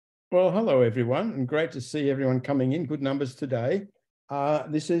Well, hello, everyone, and great to see everyone coming in. Good numbers today.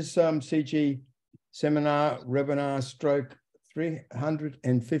 This is CG Seminar Webinar Stroke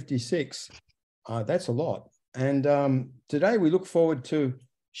 356. That's a lot. And today we look forward to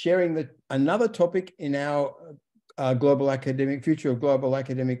sharing another topic in our Future of Global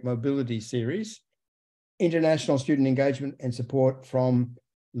Academic Mobility series, international student engagement and support from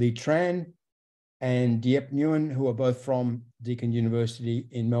Tran and Diep Nguyen, who are both from Deakin University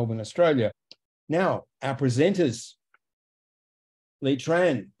in Melbourne, Australia. Now, our presenters,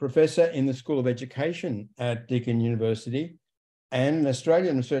 Tran, Professor in the School of Education at Deakin University and an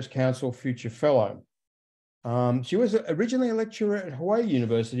Australian Research Council Future Fellow. She was originally a lecturer at Hawaii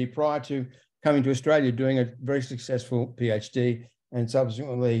University prior to coming to Australia, doing a very successful PhD, and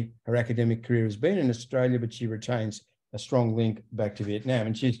subsequently her academic career has been in Australia, but she retains a strong link back to Vietnam.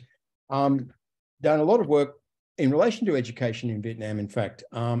 And she's done a lot of work in relation to education in Vietnam, in fact,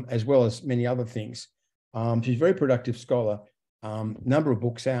 as well as many other things. She's a very productive scholar, number of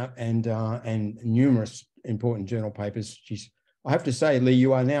books out and numerous important journal papers. I have to say, Lee,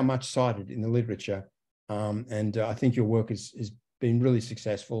 you are now much cited in the literature, and I think your work has been really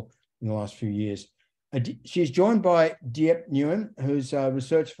successful in the last few years. She's joined by Diep Nguyen, who's a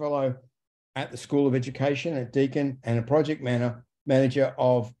research fellow at the School of Education at Deakin and a project manager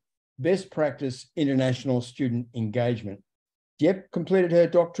of Best Practice International Student Engagement. Diep completed her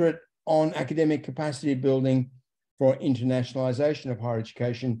doctorate on academic capacity building for internationalization of higher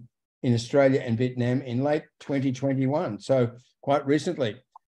education in Australia and Vietnam in late 2021, so quite recently.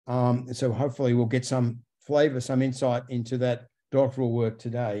 So hopefully we'll get some flavor, some insight into that doctoral work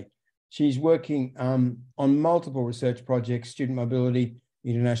today. She's working on multiple research projects: student mobility,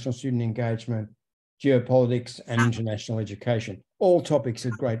 international student engagement, geopolitics, and international education, all topics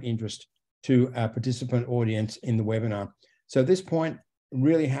of great interest to our participant audience in the webinar. So at this point,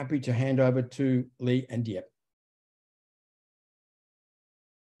 really happy to hand over to Lee and Diep.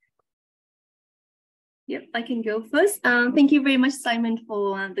 Yep, I can go first. Thank you very much, Simon,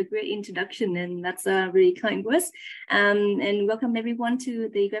 for the great introduction, and that's really kind words. And welcome everyone to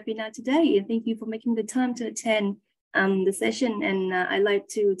the webinar today, and thank you for making the time to attend the session. And I'd like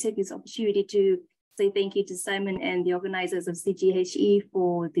to take this opportunity to say thank you to Simon and the organizers of CGHE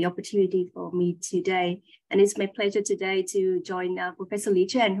for the opportunity for me today. And it's my pleasure today to join Professor Lee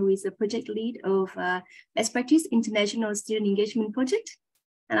Tran, who is the project lead of Best Practice International Student Engagement Project.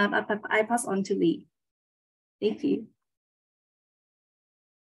 And I pass on to Lee. Thank you.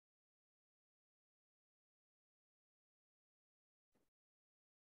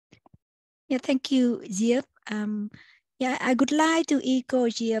 Yeah, thank you, Diep. Yeah, I would like to echo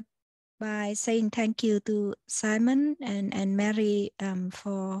Diep by saying thank you to Simon and Mary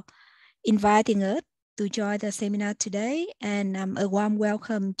for inviting us to join the seminar today, and a warm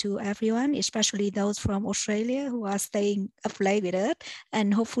welcome to everyone, especially those from Australia who are staying up late with us,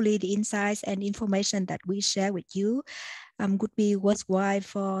 and hopefully the insights and information that we share with you could be worthwhile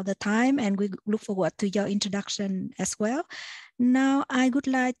for the time, and we look forward to your introduction as well. Now, I would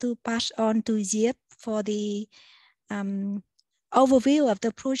like to pass on to Diep for the overview of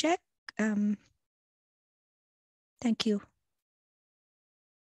the project. Thank you.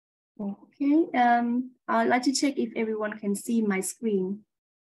 Okay, I'd like to check if everyone can see my screen.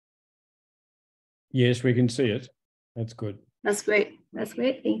 Yes, we can see it. That's good. That's great. That's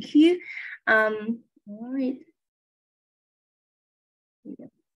great. Thank you. All right.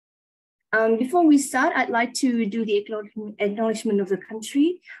 Before we start, I'd like to do the acknowledgement of the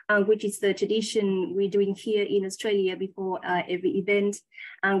country, which is the tradition we're doing here in Australia before every event.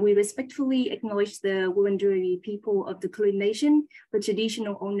 We respectfully acknowledge the Wurundjeri people of the Kulin Nation, the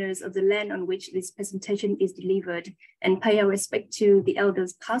traditional owners of the land on which this presentation is delivered, and pay our respect to the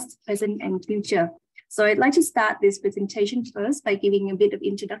elders past, present, and future. So I'd like to start this presentation first by giving a bit of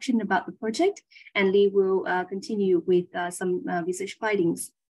introduction about the project, and Lee will continue with some research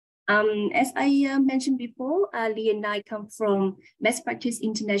findings. As I mentioned before, Lee and I come from Best Practice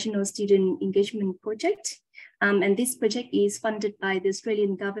International Student Engagement Project. And this project is funded by the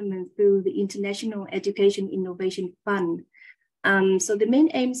Australian government through the International Education Innovation Fund. So the main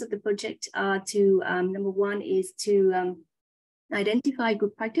aims of the project are to, number one is to identify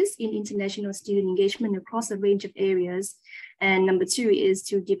good practice in international student engagement across a range of areas. And number two is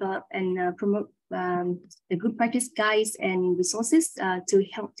to develop and promote the good practice guides and resources to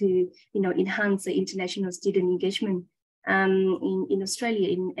help to enhance the international student engagement in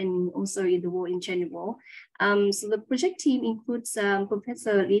Australia and also in the world in general. So the project team includes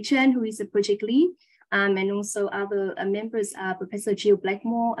Professor Lee Tran, who is a project lead, and also other members are Professor Jill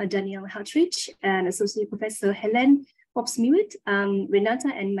Blackmore, Danielle Hartridge, and Associate Professor Helen Bob Smewitt, Renata,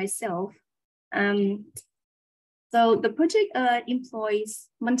 and myself. So the project employs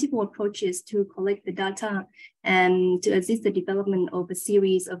multiple approaches to collect the data and to assist the development of a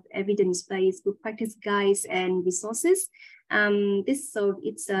series of evidence-based good practice guides and resources. It's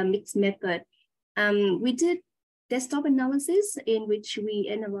a mixed method. We did desktop analysis in which we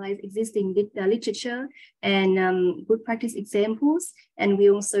analyze existing literature and good practice examples. And we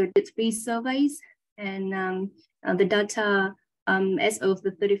also did 3 surveys, and the data as of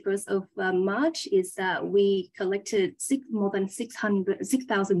the 31st of March is that we collected more than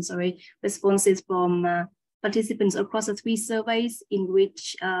 6,000 responses from participants across the 3 surveys, in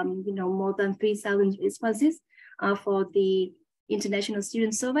which more than 3,000 responses are for the international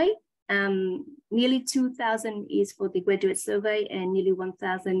student survey. Nearly 2,000 is for the graduate survey, and nearly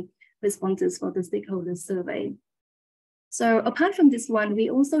 1,000 responses for the stakeholder survey. So apart from this one, we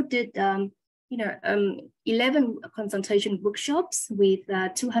also did 11 consultation workshops with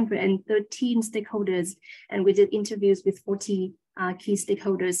 213 stakeholders, and we did interviews with 40 key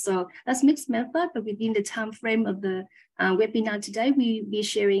stakeholders. So that's mixed method, but within the time frame of the webinar today, we'll be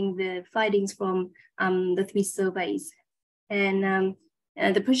sharing the findings from the 3 surveys. And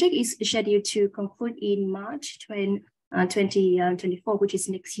the project is scheduled to conclude in March 2024, which is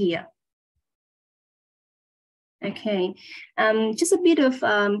next year. Okay, just a bit of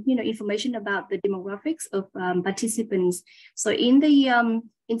information about the demographics of participants. So in the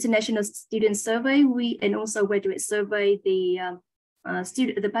international student survey, and also graduate survey, the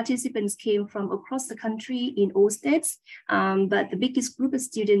participants came from across the country in all states, but the biggest group of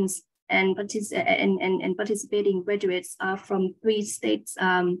students and participating graduates are from 3 states: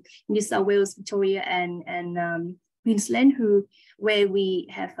 New South Wales, Victoria, and Queensland, where we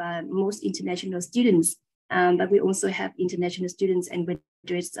have most international students. But we also have international students and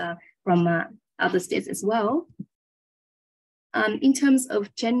graduates from other states as well. In terms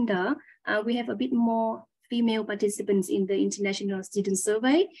of gender, we have a bit more female participants in the international student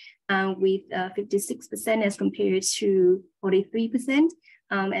survey, with 56% as compared to 43%,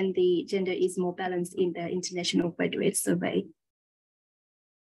 and the gender is more balanced in the international graduate survey.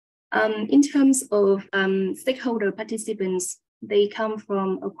 In terms of stakeholder participants, they come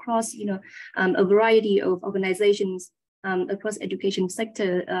from across, a variety of organizations across education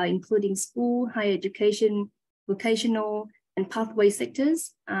sector, including school, higher education, vocational, and pathway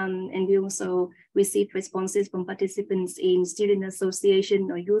sectors. And we also received responses from participants in student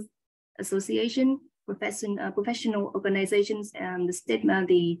association or youth association, professional organizations, and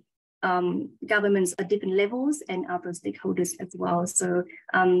the governments at different levels, and other stakeholders as well. So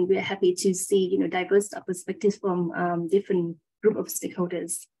we're happy to see, diverse perspectives from different group of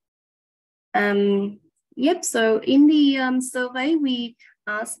stakeholders. So in the survey, we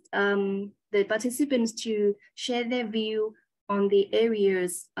asked the participants to share their view on the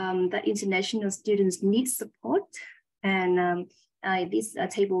areas that international students need support. And this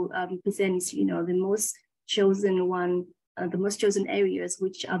table presents, the most chosen one, the most chosen areas,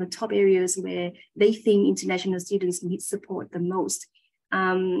 which are the top areas where they think international students need support the most.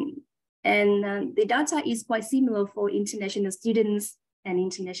 And the data is quite similar for international students and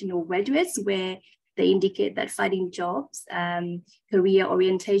international graduates, where they indicate that finding jobs, career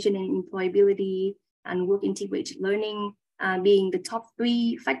orientation and employability, and work integrated learning being the top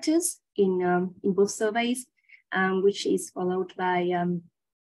 3 factors in both surveys, which is followed by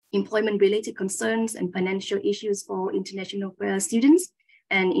employment-related concerns and financial issues for international students,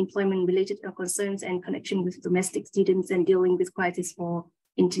 and employment-related concerns and connection with domestic students, and dealing with crisis for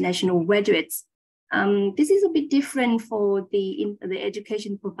international graduates. This is a bit different for the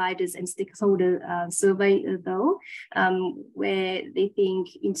education providers and stakeholder survey, though, where they think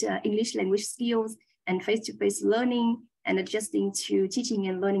English language skills and face-to-face learning and adjusting to teaching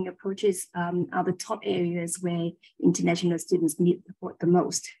and learning approaches are the top areas where international students need support the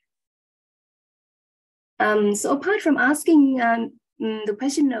most. So apart from asking the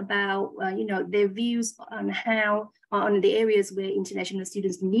question about their views on the areas where international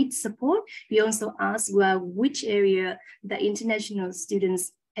students need support, we also asked which area the international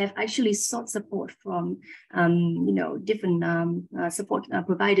students have actually sought support from different support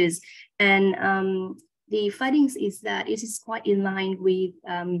providers. And the findings is that it is quite in line with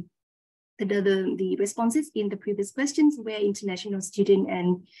the responses in the previous questions, where international students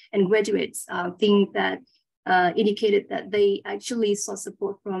and graduates think that indicated that they actually sought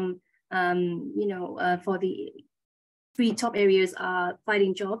support from, for the 3 top areas are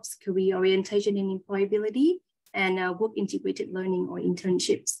finding jobs, career orientation and employability, and work integrated learning or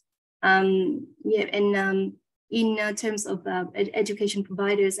internships. In terms of education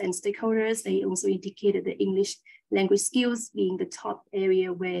providers and stakeholders, they also indicated the English language skills being the top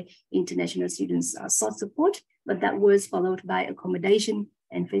area where international students sought support, but that was followed by accommodation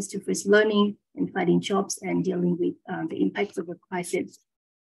and face-to-face learning and finding jobs and dealing with the impacts of the crisis.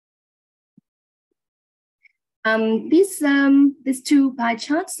 These two pie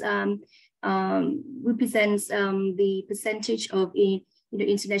charts represents the percentage of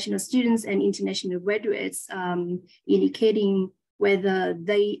international students and international graduates, indicating whether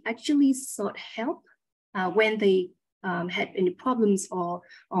they actually sought help when they had any problems or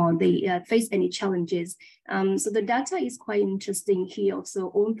they faced any challenges. So the data is quite interesting here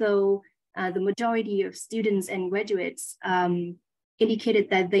also, although the majority of students and graduates indicated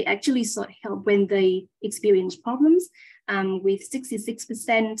that they actually sought help when they experienced problems, with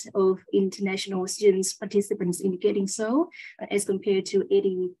 66% of international students participants indicating so, as compared to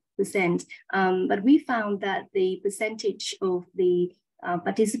 80%. But we found that the percentage of the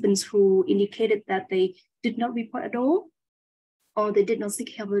participants who indicated that they did not report at all, or they did not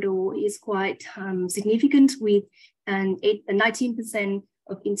seek help at all, is quite significant, with 19%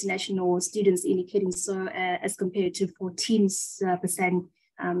 of international students indicating so, as compared to 14%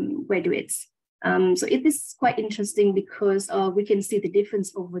 graduates. So it is quite interesting because we can see the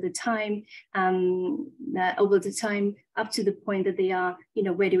difference over the time, up to the point that they are,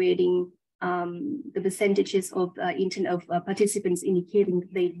 graduating. The percentages of participants indicating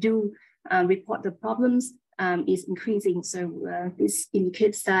they do report the problems is increasing. So this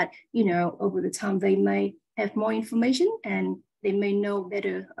indicates that, over the time they may have more information and they may know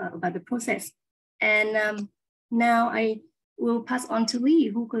better about the process. And now I will pass on to Lee,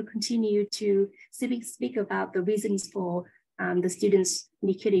 who could continue to speak about the reasons for the students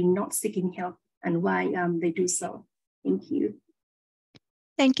indicating not seeking help and why they do so. Thank you.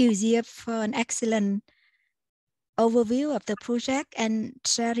 Thank you, Diep, for an excellent overview of the project and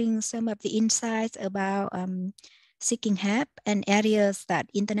sharing some of the insights about seeking help and areas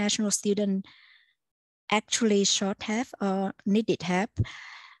that international students actually should have or needed help.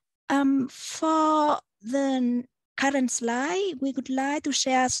 For the current slide, we would like to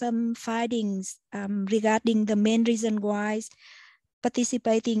share some findings regarding the main reason why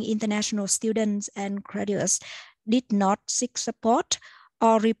participating international students and graduates did not seek support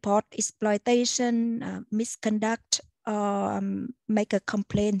or report exploitation, misconduct, or make a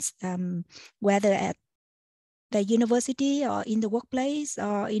complaint, whether at the university or in the workplace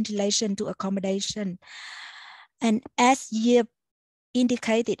or in relation to accommodation. And as Diep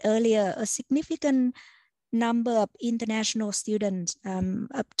indicated earlier, a significant number of international students,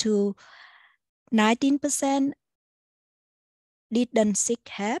 up to 19%, didn't seek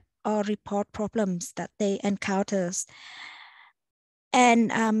help or report problems that they encountered.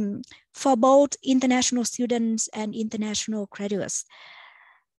 And for both international students and international graduates,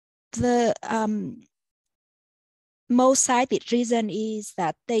 the most cited reason is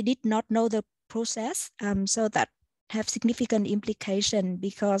that they did not know the process, so that have significant implication,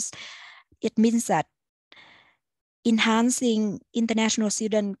 because it means that enhancing international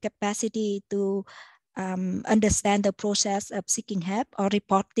student capacity to understand the process of seeking help or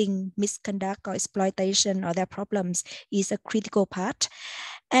reporting misconduct or exploitation or their problems is a critical part.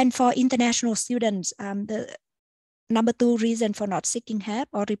 And for international students, the number 2 reason for not seeking help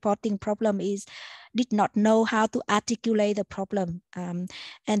or reporting problem is did not know how to articulate the problem. And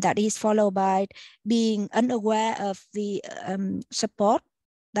that is followed by being unaware of the support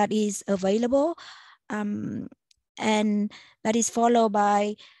that is available. And that is followed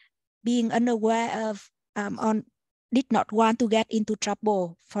by being unaware of did not want to get into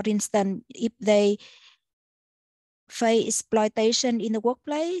trouble. For instance, if they face exploitation in the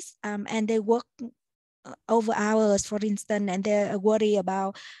workplace and they work over hours, for instance, and they're worried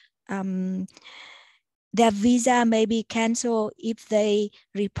about their visa may be canceled if they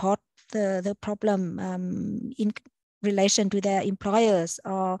report the problem in relation to their employers,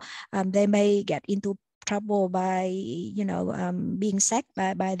 or they may get into trouble by being sacked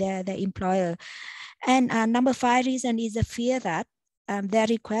by their employer. And number 5 reason is the fear that their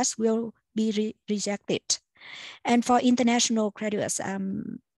request will be rejected. And for international graduates,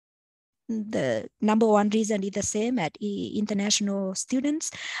 the number 1 reason is the same as international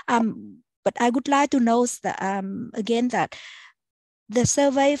students. But I would like to note that, again, that the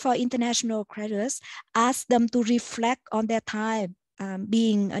survey for international graduates asked them to reflect on their time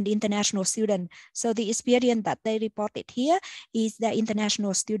being an international student. So the experience that they reported here is the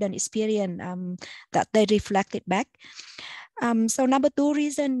international student experience that they reflected back. So number 2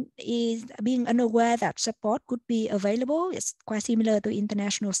 reason is being unaware that support could be available. It's quite similar to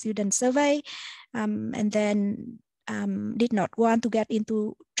international student survey, and then did not want to get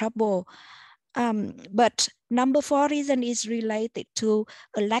into trouble. But number 4 reason is related to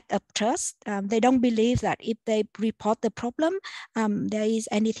a lack of trust. They don't believe that if they report the problem, there is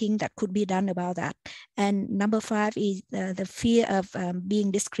anything that could be done about that. And number 5 is the fear of being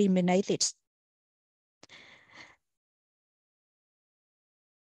discriminated.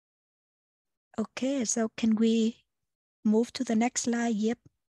 Okay, so can we move to the next slide? Yep.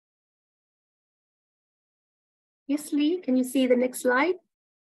 Yes, Lee, can you see the next slide?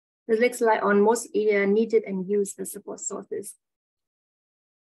 The next slide on most needed and used the support sources.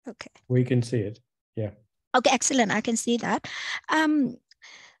 Okay. We can see it. Yeah. Okay, excellent. I can see that. One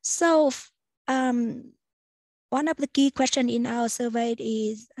of the key questions in our survey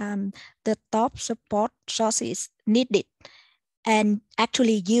is the top support sources needed and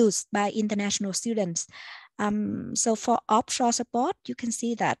actually used by international students. So for offshore support, you can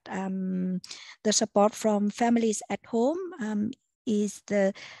see that the support from families at home is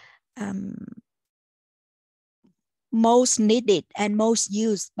the most needed and most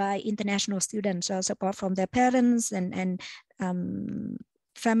used by international students. So support from their parents and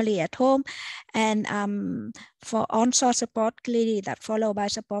family at home. And for onshore support, clearly that followed by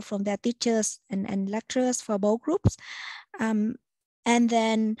support from their teachers and lecturers for both groups. And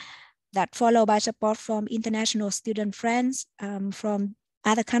then that followed by support from international student friends from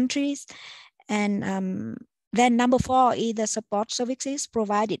other countries. And then number 4 is the support services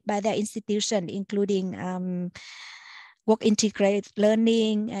provided by their institution, including work integrated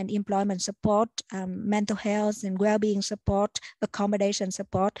learning and employment support, mental health and well-being support, accommodation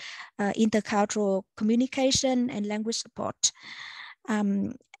support, intercultural communication and language support.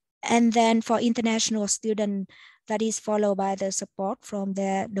 And then for international students, that is followed by the support from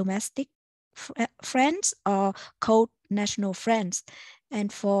their domestic friends or co-national friends.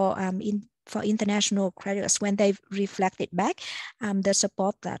 And for international graduates, when they reflected back, the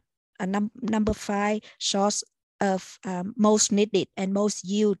support that number 5 source of most needed and most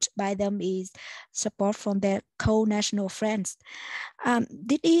used by them is support from their co-national friends.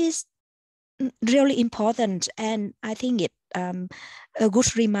 This is really important, and I think it a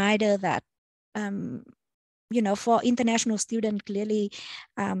good reminder that you know, for international students, clearly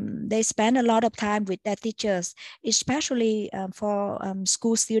they spend a lot of time with their teachers, especially for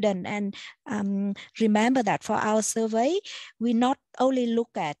school students. And remember that for our survey, we not only look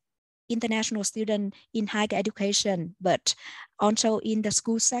at international students in higher education, but also in the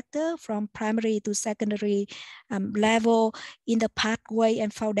school sector from primary to secondary level, in the pathway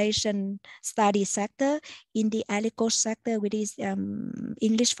and foundation study sector, in the ALICO sector, which is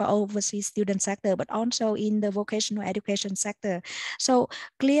English for overseas student sector, but also in the vocational education sector. So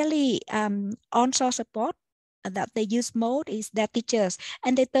clearly onshore support that they use most is their teachers,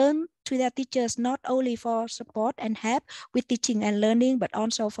 and they turn to their teachers not only for support and help with teaching and learning, but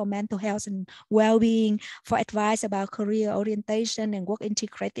also for mental health and well-being, for advice about career orientation and work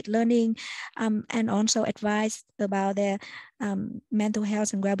integrated learning, and also advice about their mental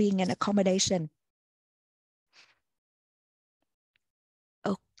health and well-being and accommodation.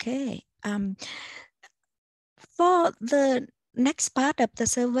 Okay. For the next part of the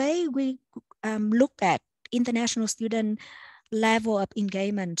survey, we look at international student level of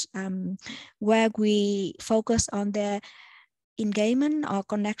engagement, where we focus on their engagement or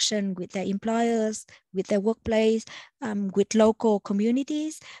connection with their employers, with their workplace, with local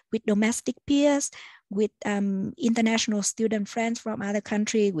communities, with domestic peers, with international student friends from other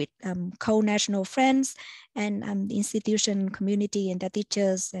countries, with co-national friends, and the institution community and their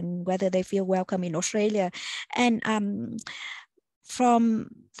teachers, and whether they feel welcome in Australia. And from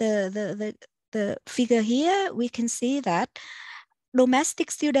the figure here, we can see that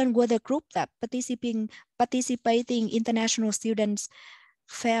domestic students were the group that participating international students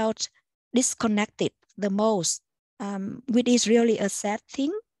felt disconnected the most, which is really a sad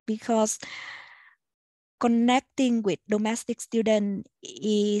thing, because connecting with domestic students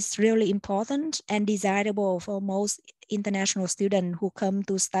is really important and desirable for most international students who come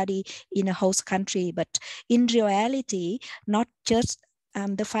to study in a host country. But in reality, not just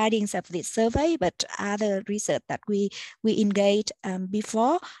the findings of this survey, but other research that we engaged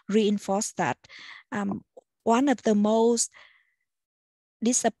before reinforce that one of the most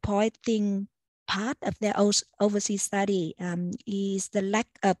disappointing part of their overseas study is the lack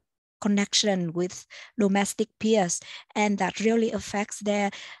of connection with domestic peers, and that really affects their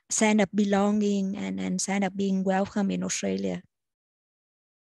sense of belonging and sense of being welcome in Australia.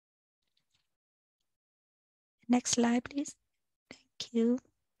 Next slide, please. Thank you.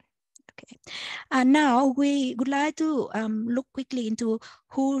 Okay. Now we would like to look quickly into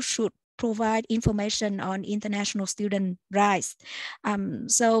who should provide information on international student rights.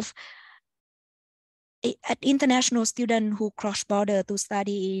 So at international students who cross border to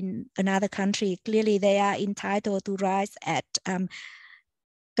study in another country, clearly they are entitled to rights at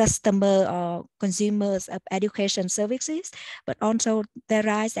customer or consumers of education services, but also their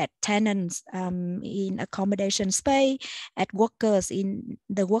rights at tenants in accommodation space, at workers in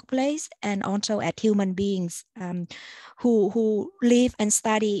the workplace, and also at human beings who live and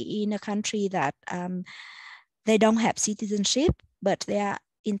study in a country that they don't have citizenship, but they are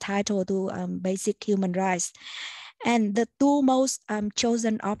entitled to basic human rights. And the two most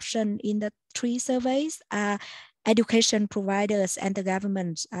chosen options in the three surveys are education providers and the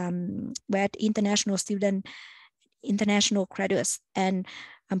government, where international student, international creditors, and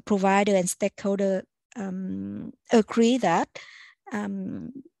provider and stakeholder agree that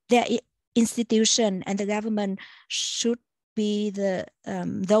their institution and the government should be the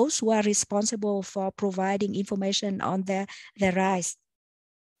those who are responsible for providing information on their rights.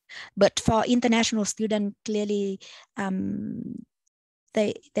 But for international students, clearly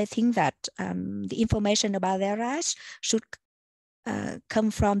they think that the information about their rights should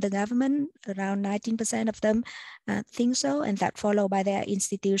come from the government. Around 19% of them think so, and that followed by their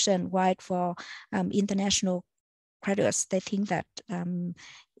institution. While for international creditors, they think that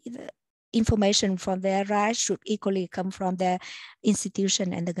the information from their rights should equally come from their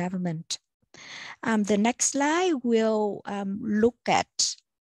institution and the government. The next slide will look at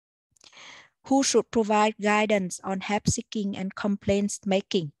who should provide guidance on help seeking and complaints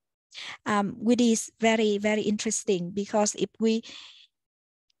making, which is very, very interesting, because if we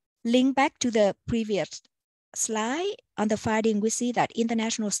link back to the previous slide on the finding, we see that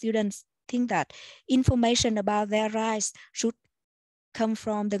international students think that information about their rights should come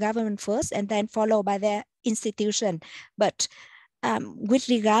from the government first and then followed by their institution. But with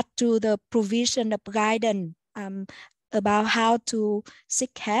regard to the provision of guidance about how to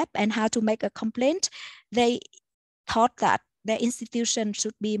seek help and how to make a complaint, they thought that their institution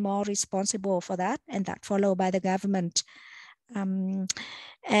should be more responsible for that, and that followed by the government.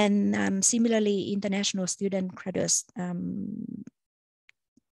 Similarly, international student creditors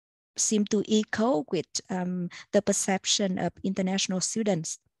seem to echo with the perception of international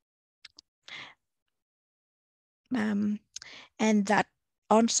students. And that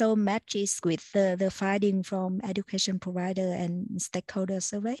also matches with the finding from education provider and stakeholder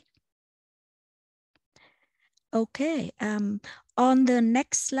survey. Okay, on the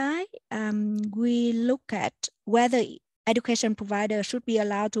next slide, we look at whether education provider should be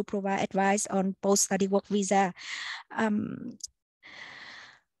allowed to provide advice on post-study work visa.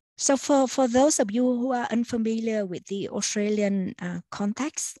 So for those of you who are unfamiliar with the Australian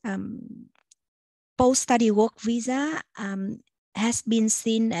context, post-study work visa has been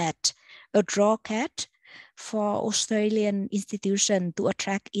seen as a drawcat for Australian institutions to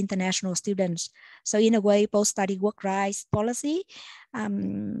attract international students. So in a way, post-study work rights policy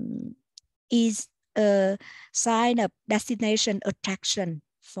is a sign of destination attraction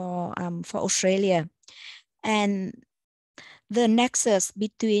for Australia. And the nexus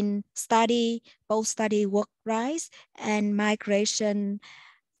between study, post-study work rights, and migration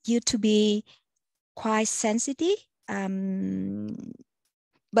used to be quite sensitive,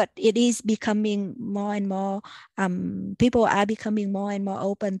 but it is becoming more and more, people are becoming more and more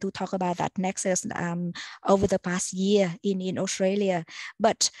open to talk about that nexus over the past year in Australia.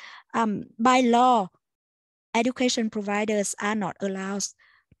 But by law, education providers are not allowed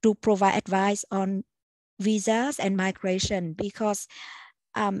to provide advice on visas and migration, because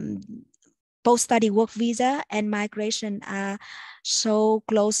post-study work visa and migration are so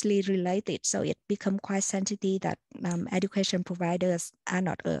closely related. So it becomes quite sensitive that education providers are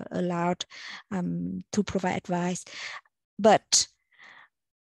not allowed to provide advice. But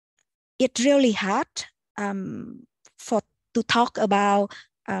it's really hard to talk about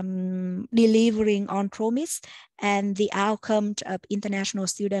delivering on promise and the outcomes of international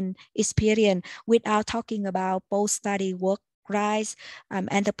student experience without talking about post-study work rights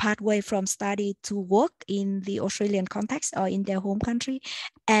and the pathway from study to work in the Australian context or in their home country,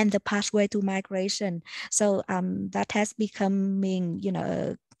 and the pathway to migration. So that has becoming,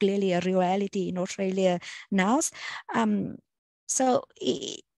 clearly a reality in Australia now. So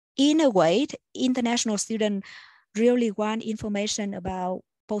in a way, international students really want information about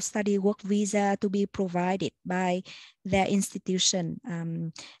post-study work visa to be provided by their institution,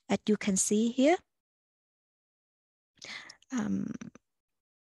 as you can see here.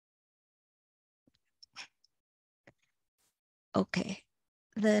 Okay.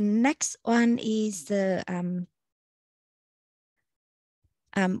 The next one is the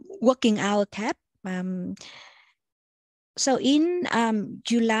working hour cap. So in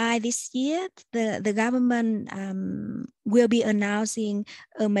July this year, the government will be announcing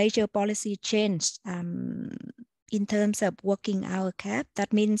a major policy change in terms of working hour cap.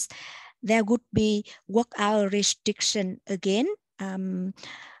 That means there would be work hour restriction again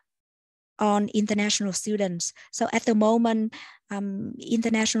on international students. So at the moment,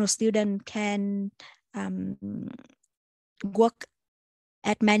 international students can work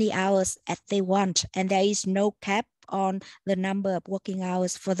at many hours as they want, and there is no cap on the number of working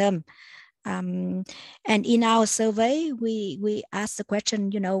hours for them. And in our survey, we asked the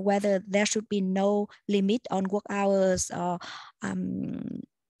question, whether there should be no limit on work hours, or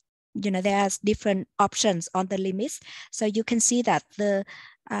there's different options on the limits. So you can see that the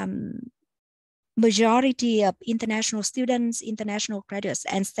majority of international students, international graduates,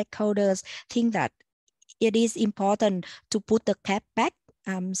 and stakeholders think that it is important to put the cap back.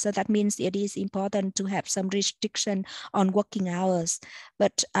 So that means it is important to have some restriction on working hours.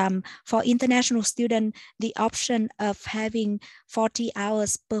 But for international students, the option of having 40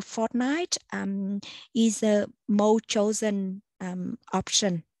 hours per fortnight is a most chosen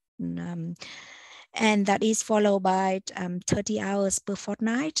option. And that is followed by 30 hours per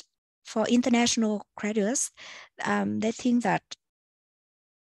fortnight. For international graduates, they think that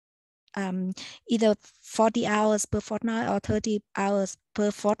either 40 hours per fortnight or 30 hours per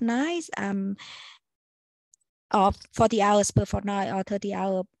fortnight, or 40 hours per fortnight or 30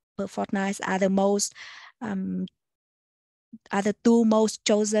 hours per fortnight are the most are the two most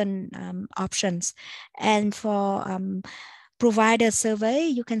chosen options. And for provider survey,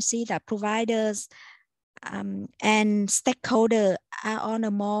 you can see that providers and stakeholders are on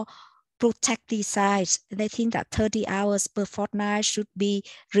a more protective side. They think that 30 hours per fortnight should be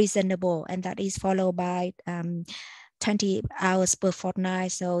reasonable, and that is followed by 20 hours per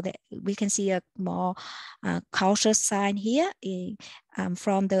fortnight. So that we can see a more cautious sign here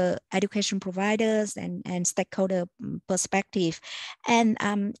from the education providers and stakeholder perspective. And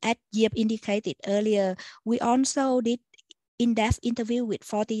as Diep indicated earlier, we also did in-depth interview with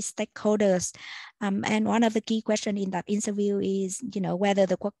 40 stakeholders. And one of the key questions in that interview is, whether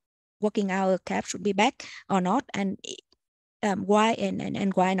the working hour cap should be back or not, and why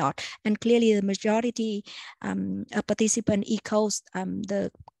and why not. And clearly the majority of participant echoes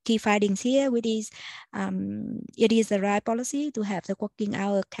the key findings here, which is it is the right policy to have the working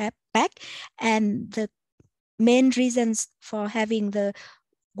hour cap back. And the main reasons for having the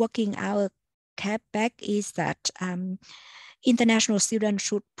working hour cap back is that international students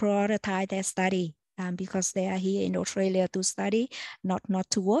should prioritize their study because they are here in Australia to study, not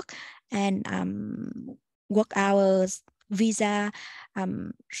to work. And work hours, visa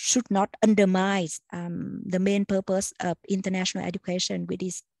should not undermine the main purpose of international education, which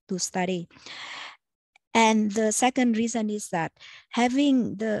is to study. And the second reason is that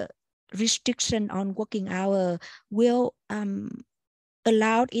having the restriction on working hour will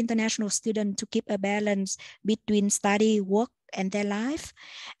allow international students to keep a balance between study, work, and their life.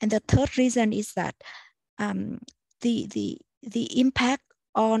 And the third reason is that the impact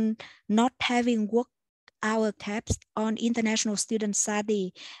on not having work hour caps on international student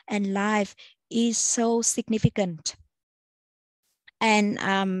study and life is so significant,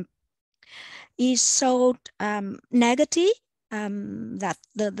 and is so negative that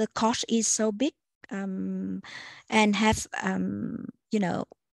the cost is so big and have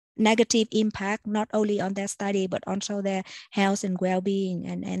negative impact not only on their study but also their health and well-being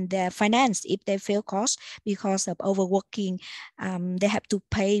and their finance. If they feel cost because of overworking, they have to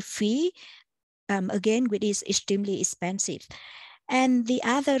pay fee again, which is extremely expensive. And the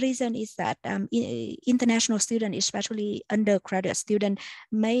other reason is that international students, especially undergraduate students,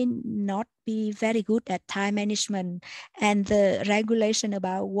 may not be very good at time management, and the regulation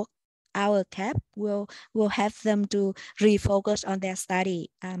about work hour cap will have them to refocus on their study.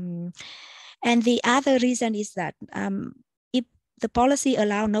 And the other reason is that if the policy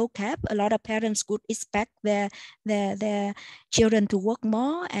allow no cap, a lot of parents could expect their children to work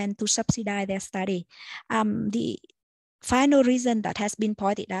more and to subsidize their study. The final reason that has been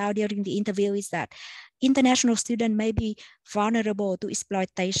pointed out during the interview is that international students may be vulnerable to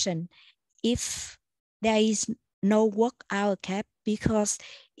exploitation if there is no work hour cap, because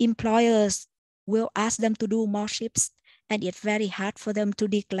employers will ask them to do more shifts, and it's very hard for them to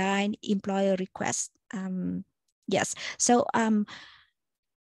decline employer requests. Yes, so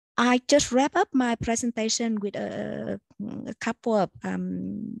I just wrap up my presentation with a couple of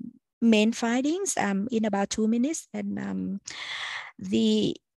main findings in about 2 minutes. And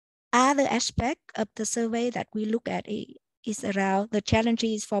the other aspect of the survey that we look at is around the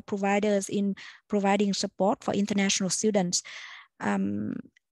challenges for providers in providing support for international students.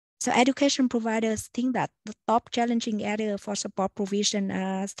 So education providers think that the top challenging area for support provision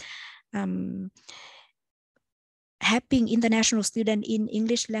is helping international students in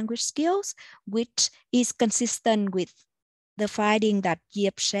English language skills, which is consistent with the finding that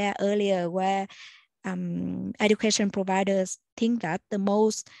Diep shared earlier, where education providers think that the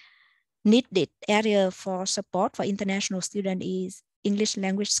most needed area for support for international students is English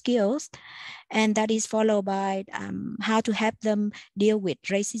language skills, and that is followed by how to help them deal with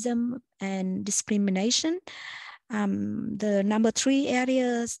racism and discrimination. The number 3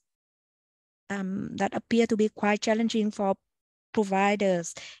 areas that appear to be quite challenging for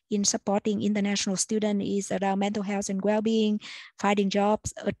providers in supporting international students is around mental health and well-being, finding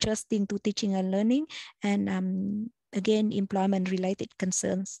jobs, adjusting to teaching and learning, and again, employment-related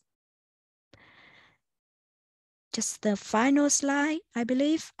concerns. Just the final slide, I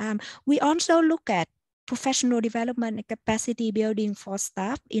believe. We also look at professional development and capacity building for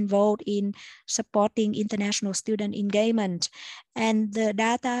staff involved in supporting international student engagement. And the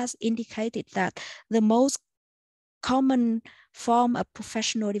data indicated that the most common form of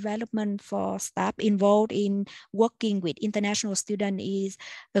professional development for staff involved in working with international students is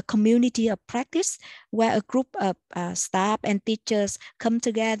a community of practice, where a group of staff and teachers come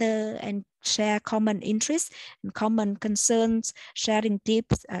together and share common interests and common concerns, sharing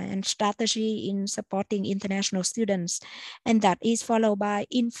tips and strategy in supporting international students. And that is followed by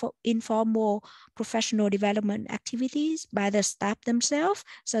informal professional development activities by the staff themselves.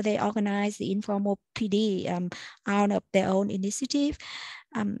 So they organize the informal PD out of their own initiative.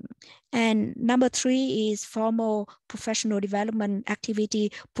 And number 3 is formal professional development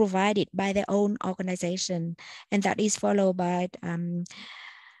activity provided by their own organization. And that is followed by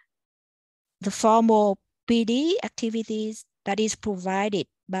the formal PD activities that is provided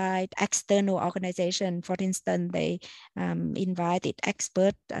by external organization. For instance, they invited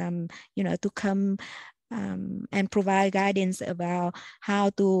experts, to come and provide guidance about how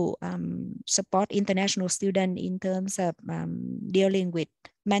to support international students in terms of dealing with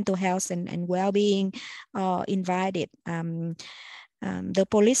mental health and well-being, or invited the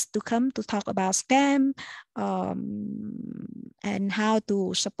police to come to talk about scam and how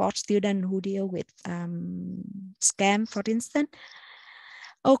to support students who deal with scam, for instance.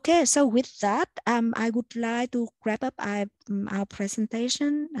 Okay, so with that, I would like to wrap up our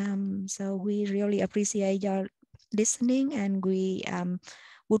presentation. So we really appreciate your listening, and we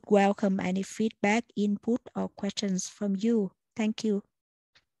would welcome any feedback, input, or questions from you. Thank you.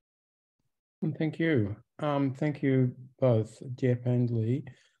 Thank you. Thank you both, Diep and Lee.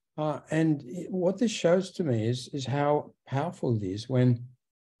 And what this shows to me is how powerful it is when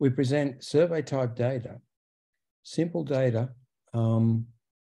we present survey type data, simple data,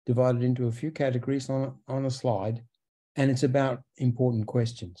 divided into a few categories on a slide, and it's about important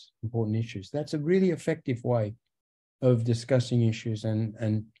questions, important issues. That's a really effective way of discussing issues, and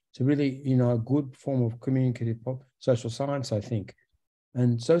it's a really, a good form of communicative social science, I think,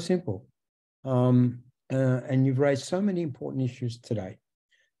 and so simple. And you've raised so many important issues today.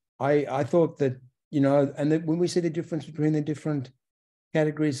 I thought that, and that when we see the difference between the different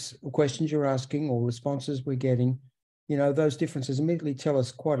categories of questions you're asking or responses we're getting, those differences immediately tell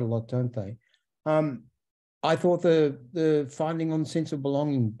us quite a lot, don't they? I thought the finding on sense of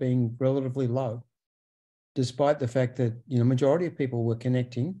belonging being relatively low, despite the fact that, majority of people were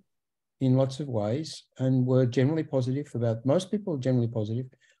connecting in lots of ways and were generally positive most people are generally positive,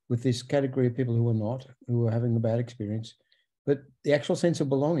 with this category of people who are not, who were having a bad experience. But the actual sense of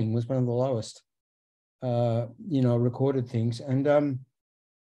belonging was one of the lowest, recorded things. And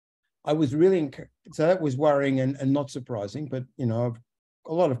I was really, so that was worrying and not surprising, but,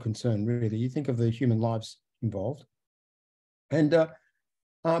 a lot of concern, really. You think of the human lives involved. And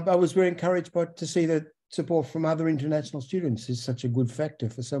I was very encouraged to see that support from other international students is such a good factor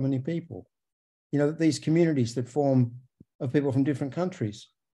for so many people. These communities that form of people from different countries,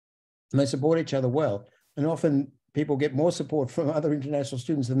 and they support each other well. And often people get more support from other international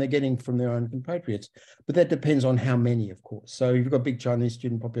students than they're getting from their own compatriots. But that depends on how many, of course. So if you've got a big Chinese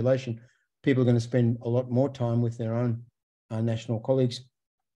student population, people are going to spend a lot more time with their own national colleagues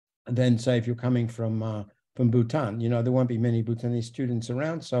than, say, if you're coming from Bhutan. There won't be many Bhutanese students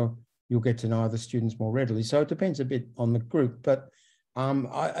around, so you'll get to know other students more readily. So it depends a bit on the group. But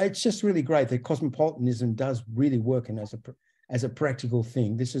it's just really great that cosmopolitanism does really work and as a practical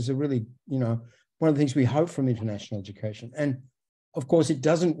thing. This is a really, one of the things we hope from international education. And Of course, it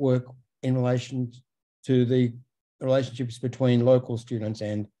doesn't work in relation to the relationships between local students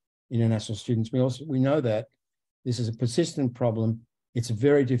and international students. We know that this is a persistent problem. It's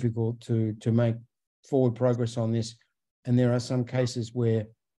very difficult to make forward progress on this. And there are some cases where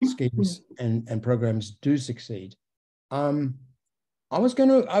schemes and programs do succeed. I was going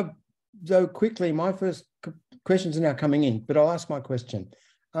to, though quickly, my first questions are now coming in, but I'll ask my question.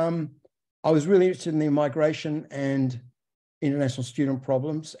 I was really interested in the migration and international student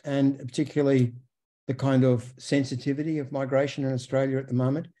problems, and particularly the kind of sensitivity of migration in Australia at the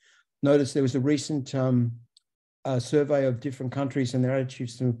moment. Notice there was a recent survey of different countries and their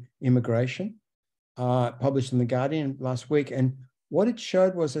attitudes to immigration, published in The Guardian last week. And what it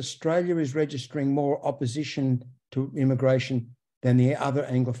showed was Australia is registering more opposition to immigration than the other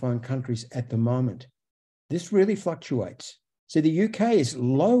Anglophone countries at the moment. This really fluctuates. So the UK is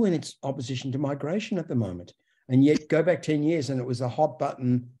low in its opposition to migration at the moment. And yet go back 10 years and it was a hot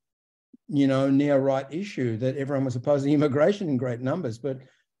button, neo-right issue that everyone was opposing immigration in great numbers. But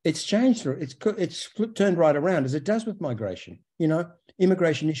it's changed. It's turned right around, as it does with migration.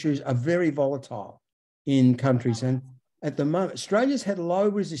 Immigration issues are very volatile in countries. And at the moment, Australia's had low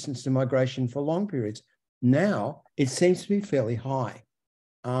resistance to migration for long periods. Now it seems to be fairly high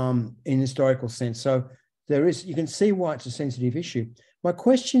in historical sense. So you can see why it's a sensitive issue. My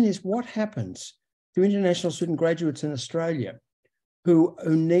question is, what happens to international student graduates in Australia who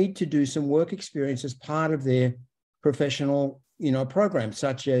need to do some work experience as part of their professional, programs,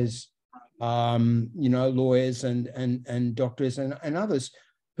 such as, lawyers and doctors and others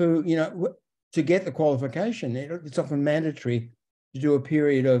who, to get the qualification, it's often mandatory to do a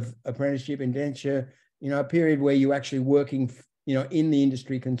period of apprenticeship, indenture, a period where you're actually working, in the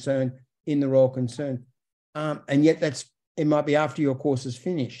industry concerned, in the role concerned. And yet it might be after your course is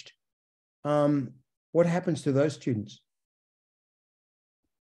finished. What happens to those students?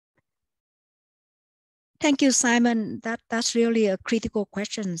 Thank you, Simon. That's really a critical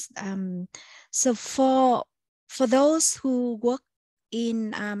question. So for those who work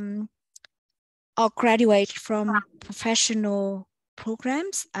in or graduate from professional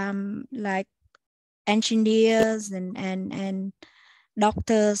programs, like engineers and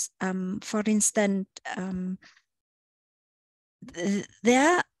doctors, for instance,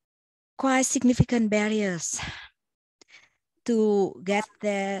 there are quite significant barriers to get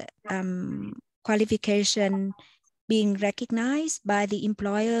their qualification being recognized by the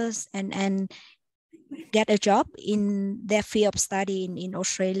employers and get a job in their field of study in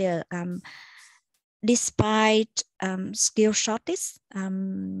Australia, despite skill shortage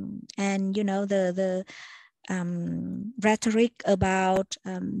and the rhetoric about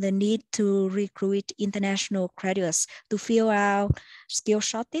the need to recruit international graduates to fill out skill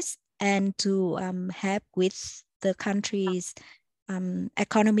shortage and to help with the country's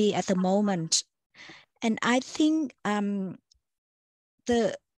economy at the moment. And I think the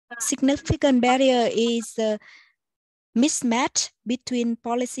significant barrier is the mismatch between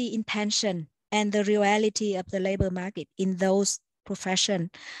policy intention and the reality of the labor market in those professions.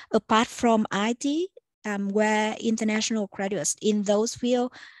 Apart from IT, where international graduates in those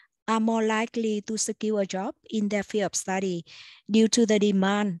fields are more likely to secure a job in their field of study due to the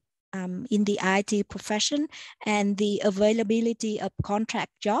demand in the IT profession and the availability of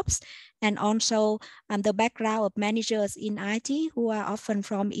contract jobs, and also the background of managers in IT who are often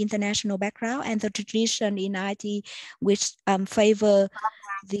from international background, and the tradition in IT which favor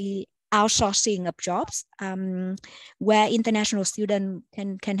the outsourcing of jobs, where international students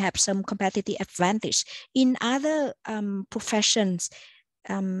can have some competitive advantage. In other professions,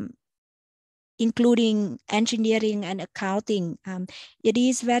 including engineering and accounting, it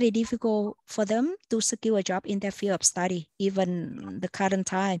is very difficult for them to secure a job in their field of study, even the current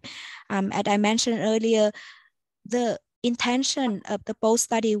time. As I mentioned earlier, the intention of the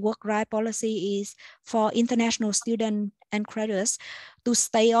post-study work-right policy is for international students and graduates to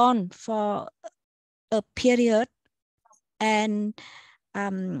stay on for a period and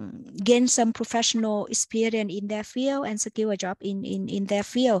gain some professional experience in their field and secure a job in their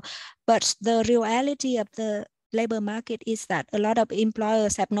field. But the reality of the labor market is that a lot of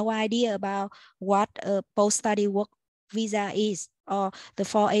employers have no idea about what a post-study work visa is or the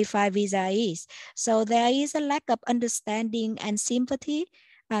 485 visa is. So there is a lack of understanding and sympathy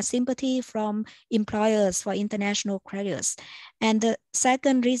from employers for international graduates. And the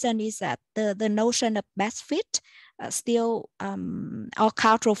second reason is that the notion of best fit still, or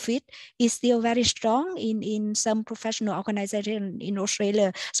cultural fit is still very strong in some professional organizations in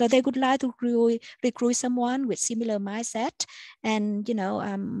Australia. So they would like to recruit someone with similar mindset and,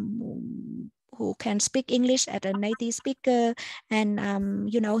 who can speak English as a native speaker, and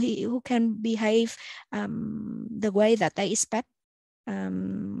who can behave the way that they expect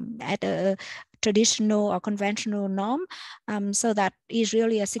at a traditional or conventional norm. So that is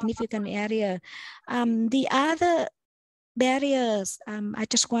really a significant area. The other barriers I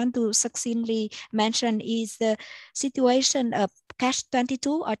just want to succinctly mention is the situation of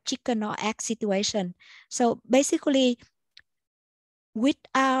catch-22 or chicken or egg situation. So basically, with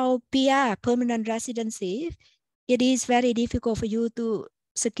our PR, permanent residency, it is very difficult for you to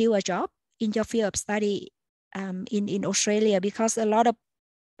secure a job in your field of study in Australia, because a lot of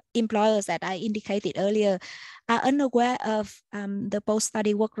employers that I indicated earlier are unaware of the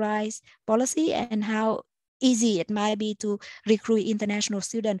post-study work rights policy and how easy it might be to recruit international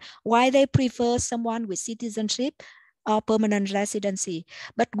students, why they prefer someone with citizenship or permanent residency.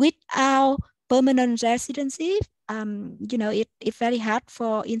 But with our permanent residency, it's very hard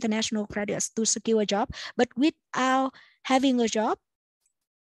for international graduates to secure a job. But without having a job,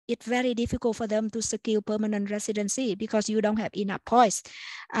 it's very difficult for them to secure permanent residency because you don't have enough points.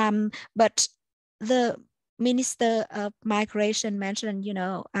 But the Minister of Migration mentioned,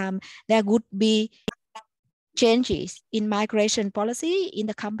 there would be changes in migration policy in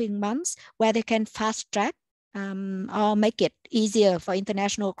the coming months where they can fast track or make it easier for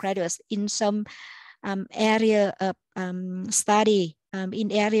international graduates in some area of study,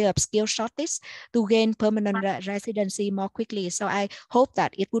 in area of skill shortage, to gain permanent residency more quickly. So I hope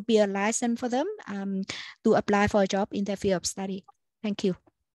that it would be a license for them to apply for a job in their field of study. Thank you.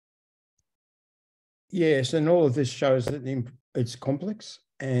 Yes, and all of this shows that it's complex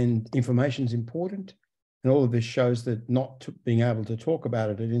and information is important. And all of this shows that not being able to talk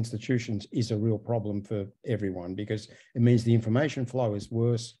about it at institutions is a real problem for everyone, because it means the information flow is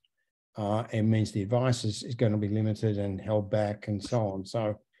worse. It means the advice is going to be limited and held back and so on.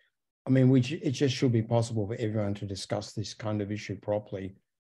 So, I mean, it just should be possible for everyone to discuss this kind of issue properly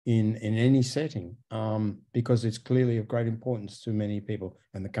in any setting, because it's clearly of great importance to many people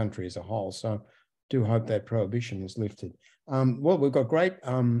and the country as a whole. So do hope that prohibition is lifted. Well, we've got great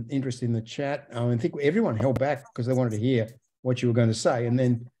interest in the chat. I think everyone held back because they wanted to hear what you were going to say. And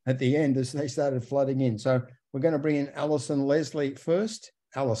then at the end, as they started flooding in. So we're going to bring in Alison Leslie first.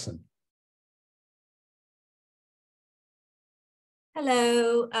 Alison.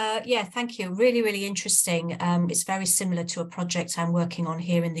 Hello. Yeah, thank you. Really, really interesting. It's very similar to a project I'm working on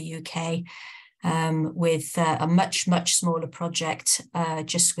here in the UK with a much, much smaller project,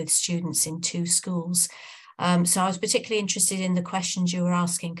 just with students in 2 schools. So I was particularly interested in the questions you were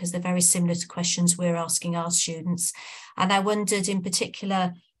asking, because they're very similar to questions we're asking our students. And I wondered in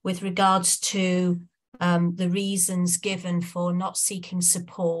particular with regards to the reasons given for not seeking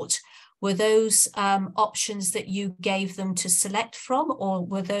support. Were those options that you gave them to select from, or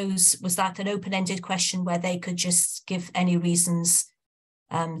was that an open-ended question where they could just give any reasons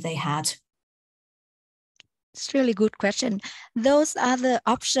they had? It's a really good question. Those are the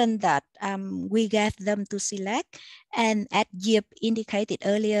options that we gave them to select. And as Diep indicated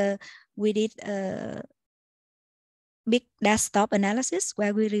earlier, we did a big desktop analysis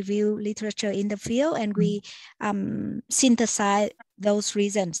where we review literature in the field and we synthesize those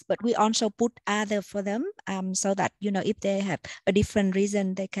reasons. But we also put other for them so that, if they have a different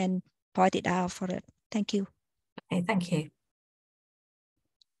reason, they can point it out for it. Thank you. Okay, thank you.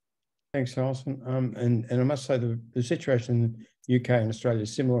 Thanks, Alison. And I must say the situation in the UK and Australia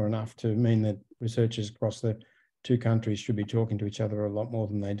is similar enough to mean that researchers across the 2 countries should be talking to each other a lot more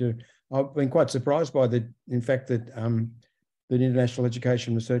than they do. I've been quite surprised by the fact that international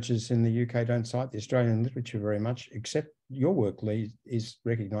education researchers in the UK don't cite the Australian literature very much, except your work, Lee, is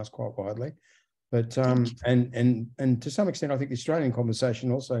recognised quite widely. But and to some extent, I think the Australian conversation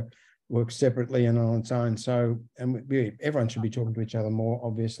also works separately and on its own. So, and everyone should be talking to each other more,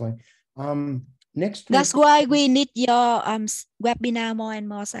 obviously. Next, that's why we need your webinar more and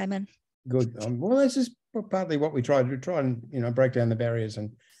more, Simon. Good. Well, this is partly what we try to do. Try and break down the barriers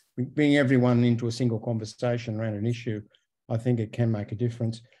and bring everyone into a single conversation around an issue. I think it can make a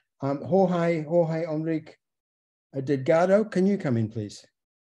difference. Jorge Enrique Delgado, can you come in, please?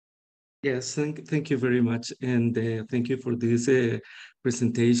 Yes, thank you very much. And thank you for this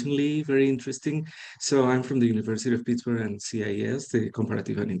presentation, Lee. Very interesting. So I'm from the University of Pittsburgh and CIS, the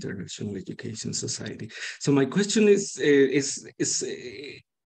Comparative and International Education Society. So my question is it's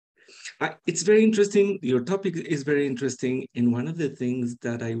very interesting. Your topic is very interesting. And one of the things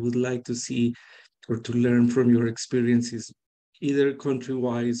that I would like to see or to learn from your experiences, either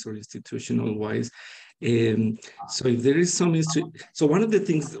country-wise or institutional-wise. So if there is some, so one of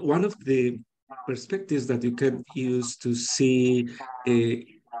the perspectives that you can use to see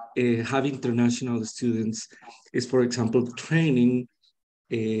have international students is, for example, training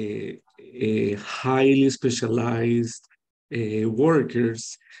highly specialized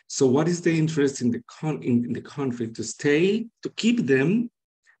workers. So what is the interest in the country to keep them,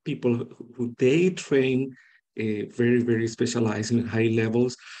 people who they train very, very specialized in high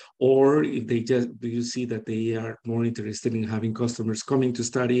levels, or if they do you see that they are more interested in having customers coming to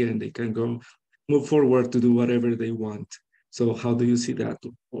study and they can move forward to do whatever they want? So how do you see that,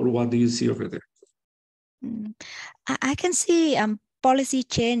 or what do you see over there? I can see policy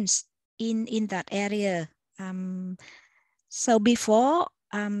change in that area. So before,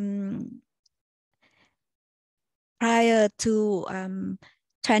 prior to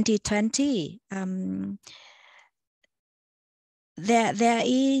 2020, there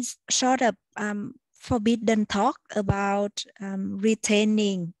is sort of forbidden talk about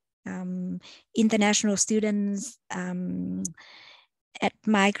retaining international students at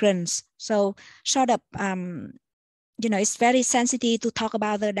migrants. So sort of, it's very sensitive to talk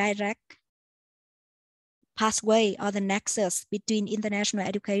about the direct pathway or the nexus between international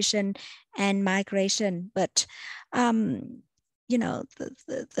education and migration. But,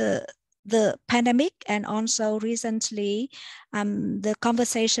 the pandemic and also recently, the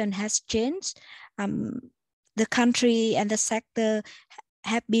conversation has changed. The country and the sector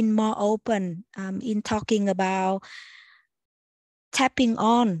have been more open in talking about tapping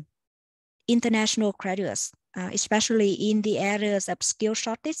on international graduates, especially in the areas of skill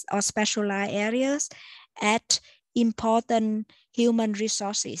shortage or specialized areas, at important human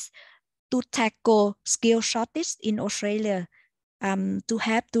resources to tackle skill shortage in Australia, to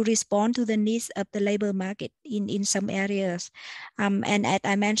help to respond to the needs of the labor market in some areas. And as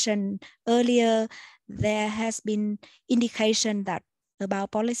I mentioned earlier, there has been indication that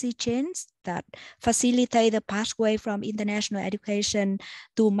about policy change that facilitate the pathway from international education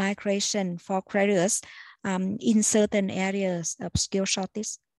to migration for graduates in certain areas of skill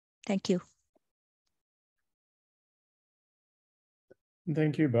shortage. Thank you.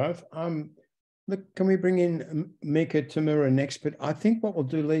 Thank you both. Look, can we bring in Mika Tamura next? But I think what we'll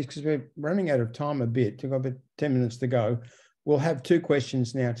do, Lee, because we're running out of time a bit, we've got about 10 minutes to go. We'll have two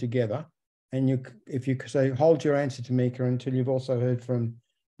questions now together. And if you say, hold your answer to Mika until you've also heard from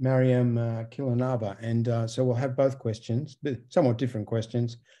Mariam Kilanava. And so we'll have both questions, but somewhat different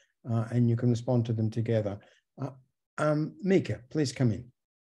questions, and you can respond to them together. Mika, please come in.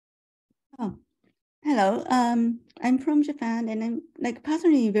 Oh, hello. I'm from Japan, and I'm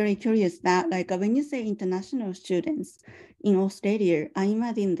personally very curious that when you say international students in Australia, I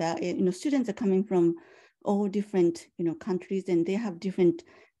imagine that students are coming from all different countries, and they have different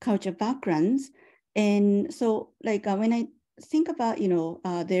culture backgrounds. And so when I think about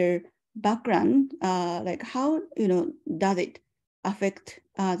their background, how does it affect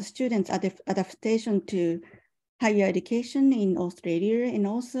the students' adaptation to higher education in Australia, and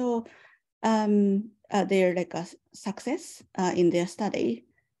also their success in their study?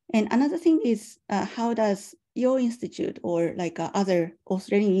 And another thing is, how does your institute or other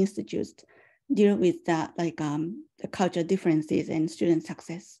Australian institutes deal with that, the cultural differences and student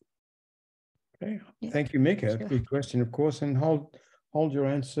success? Okay, yeah. Thank you, Mika. Sure. Good question, of course, and hold your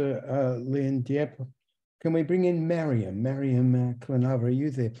answer, Lee and Diep. Can we bring in Mariam? Mariam Kilanava, are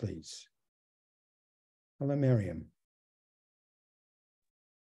you there, please? Hello, Mariam.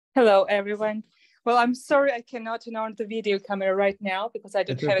 Hello, everyone. Well, I'm sorry I cannot turn on the video camera right now because I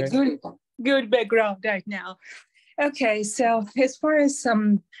don't have a good background right now. Okay, so as far as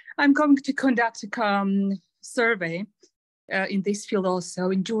I'm going to conduct a survey in this field also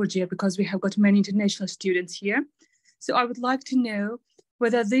in Georgia, because we have got many international students here. So I would like to know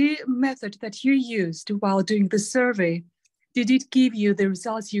whether the method that you used while doing the survey, did it give you the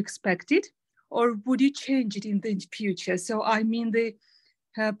results you expected, or would you change it in the future? So I mean the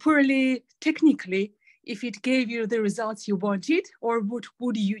purely technically, if it gave you the results you wanted, or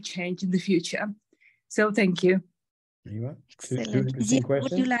would you change in the future? So thank you. You are. Excellent.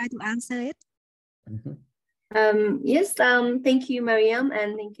 Would you like to answer it? Mm-hmm. Yes, thank you, Mariam,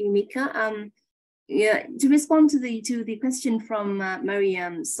 and thank you, Mika. Yeah, to respond to the question from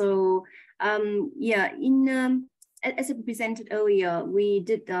Mariam. So yeah, as I presented earlier, we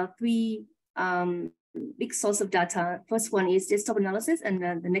did three big source of data. First one is desktop analysis, and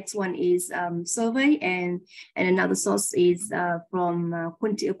the next one is survey, and another source is from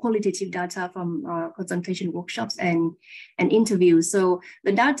qualitative data from consultation workshops and interviews. So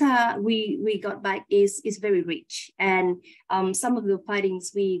the data we got back is very rich, and some of the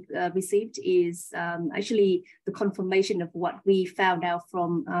findings we received is actually the confirmation of what we found out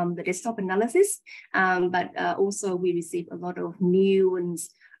from the desktop analysis, but also we received a lot of new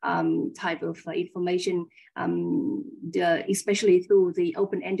type of information, especially through the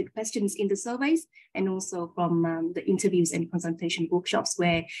open-ended questions in the surveys, and also from the interviews and consultation workshops,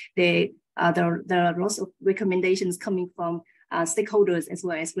 where there are lots of recommendations coming from stakeholders as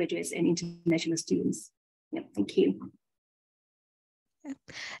well as graduates and international students. Yeah, thank you.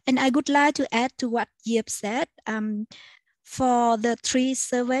 And I would like to add to what Diep said. For the 3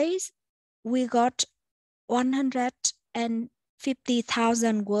 surveys, we got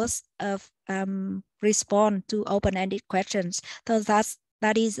 150,000 words of response to open-ended questions. So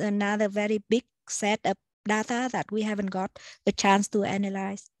that is another very big set of data that we haven't got a chance to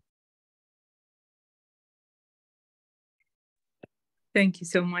analyze. Thank you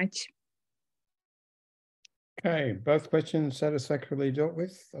so much. Okay, both questions satisfactorily dealt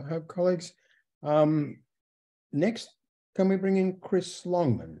with, I hope, colleagues. Next, can we bring in Chris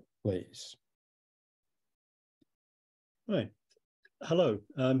Longman, please? Right. Hello,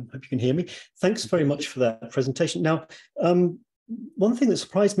 hope you can hear me. Thanks very much for that presentation. Now, one thing that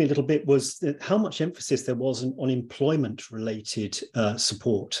surprised me a little bit was that how much emphasis there was on employment-related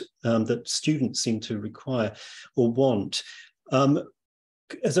support that students seem to require or want,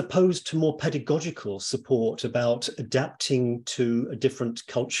 as opposed to more pedagogical support about adapting to a different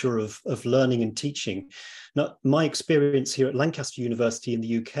culture of learning and teaching. Now, my experience here at Lancaster University in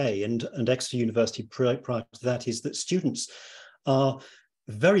the UK and Exeter University prior to that is that students are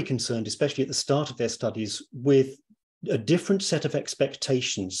very concerned, especially at the start of their studies, with a different set of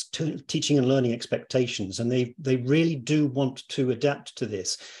expectations, teaching and learning expectations, and they really do want to adapt to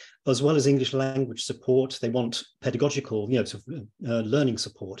this. As well as English language support, they want pedagogical, sort of, learning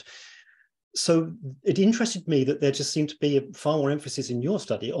support. So it interested me that there just seemed to be a far more emphasis in your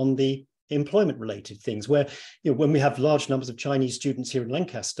study on the employment-related things, where when we have large numbers of Chinese students here in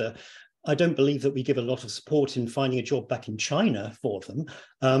Lancaster, I don't believe that we give a lot of support in finding a job back in China for them.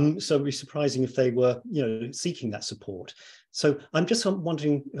 So it'd be surprising if they were, seeking that support. So I'm just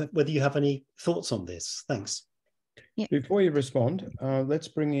wondering whether you have any thoughts on this. Thanks. Yeah. Before you respond, let's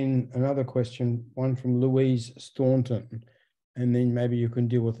bring in another question, one from Louise Staunton, and then maybe you can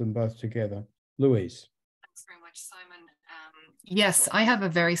deal with them both together. Louise. Thanks very much, Simon. Yes, I have a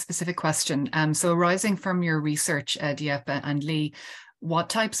very specific question. So arising from your research, Diep and Lee,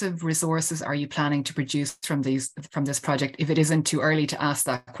 what types of resources are you planning to produce from this project, if it isn't too early to ask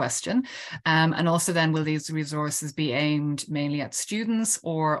that question? And also then, will these resources be aimed mainly at students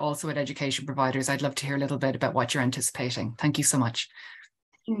or also at education providers? I'd love to hear a little bit about what you're anticipating. Thank you so much.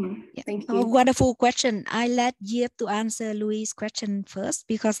 Thank you. Oh, wonderful question. I let Diep to answer Louise's question first,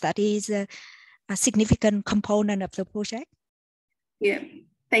 because that is a significant component of the project. Yeah.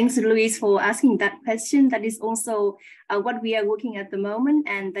 Thanks, Louise, for asking that question. That is also what we are working at the moment,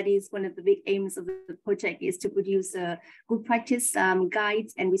 and that is one of the big aims of the project, is to produce good practice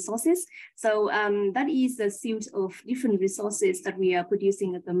guides and resources. So that is a suite of different resources that we are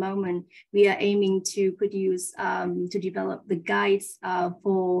producing at the moment. We are aiming to produce, to develop the guides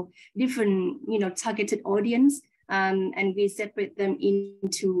for different, targeted audience, and we separate them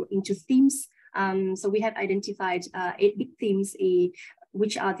into themes. So we have identified 8 big themes,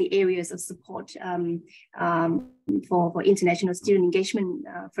 which are the areas of support for international student engagement.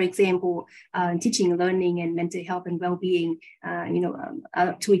 For example, teaching, learning, and mental health and well-being, are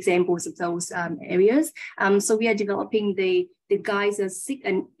 2 examples of those areas. So we are developing the guides as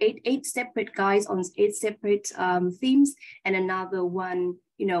 8 separate guides on 8 separate themes, and another one,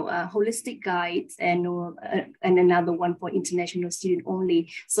 holistic guides, and another one for international student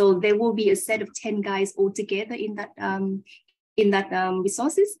only. So there will be a set of 10 guides altogether in that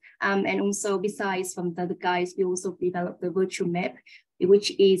resources. And also, besides from the guides, we also developed the virtual map,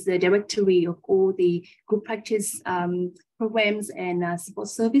 which is the directory of all the good practice programs and support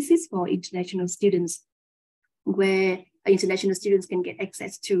services for international students, where international students can get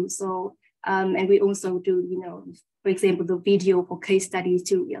access to. So, and we also do, for example, the video for case studies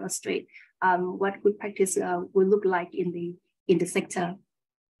to illustrate what good practice will look like in the sector.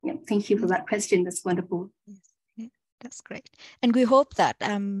 Yeah, thank you for that question. That's wonderful. Yes. That's great. And we hope that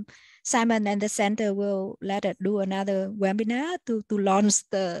Simon and the center will let us do another webinar to launch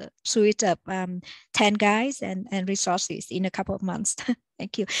the suite of 10 guides and resources in a couple of months.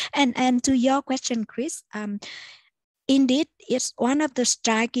 Thank you. And to your question, Chris, indeed, it's one of the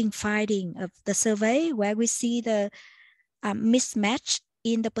striking findings of the survey, where we see the mismatch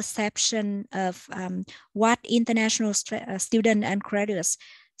in the perception of what international students and graduates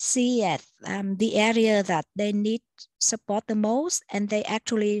see as the area that they need support the most, and they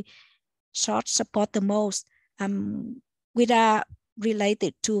actually sought support the most, which are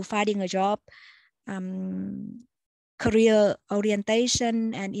related to finding a job, career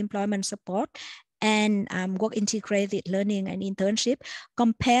orientation and employment support, and work integrated learning and internship,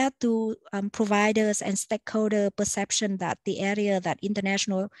 compared to providers and stakeholder perception that the area that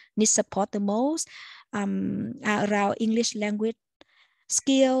international needs support the most are around English language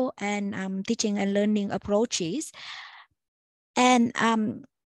skill and teaching and learning approaches. And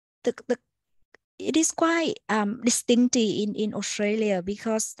it is quite distinctive in Australia,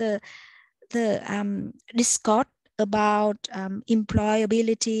 because the discourse about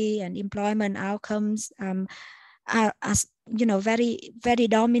employability and employment outcomes are very, very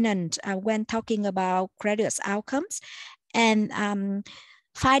dominant when talking about graduates' outcomes. And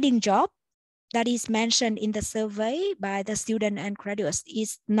finding job that is mentioned in the survey by the student and graduates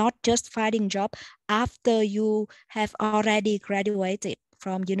is not just finding job after you have already graduated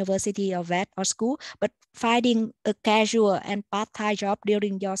from university or vet or school, but finding a casual and part-time job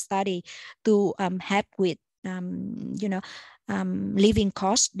during your study to help with living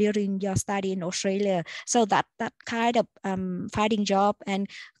costs during your study in Australia. So that kind of finding job and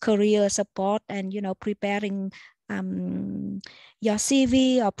career support, and preparing your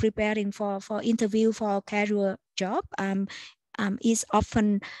CV or preparing for interview for a casual job is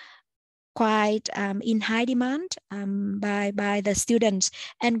often quite in high demand by the students.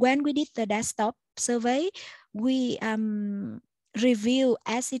 And when we did the desktop survey, we review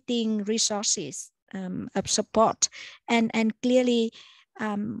existing resources of support, and clearly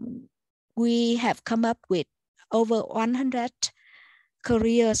we have come up with over 100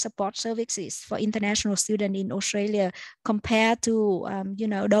 career support services for international students in Australia, compared to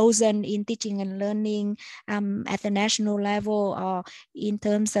dozens in teaching and learning at the national level, or in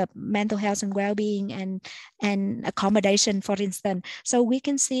terms of mental health and well-being and accommodation, for instance. So we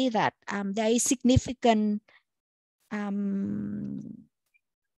can see that there is significant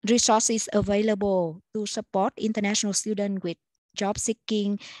resources available to support international students with job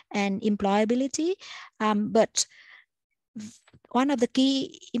seeking and employability, but one of the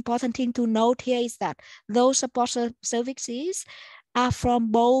key important thing to note here is that those support services are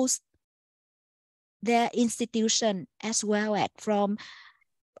from both their institution as well as from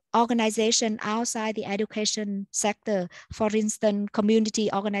organization outside the education sector. For instance, community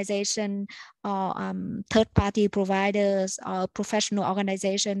organization or third-party providers or professional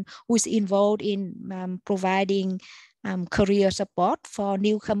organization who is involved in providing career support for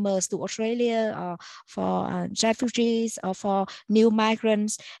newcomers to Australia, or for refugees, or for new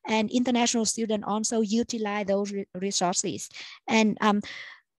migrants. And international students also utilize those resources. And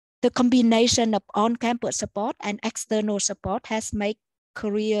the combination of on-campus support and external support has made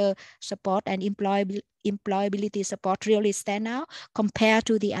career support and employability support really stand out compared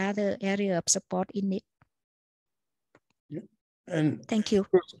to the other area of support in it. Yeah. And thank you.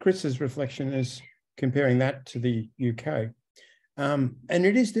 Chris's reflection is comparing that to the UK. And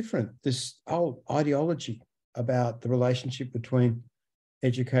it is different. This whole ideology about the relationship between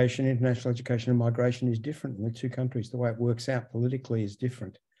education, international education and migration is different in the two countries. The way it works out politically is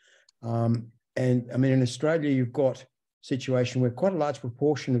different. And I mean, in Australia, you've got a situation where quite a large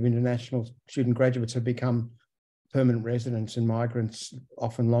proportion of international student graduates have become permanent residents and migrants,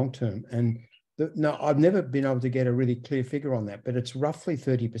 often long-term. And no, I've never been able to get a really clear figure on that, but it's roughly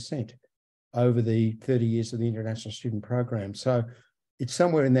 30% over the 30 years of the international student program. So it's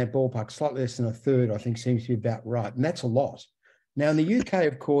somewhere in that ballpark, slightly less than a third, I think seems to be about right. And that's a lot. Now in the UK,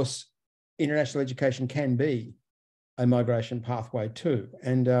 of course, international education can be a migration pathway too.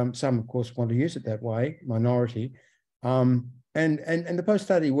 And some, of course, want to use it that way, minority. And the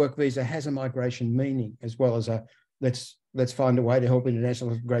post-study work visa has a migration meaning, as well as a let's find a way to help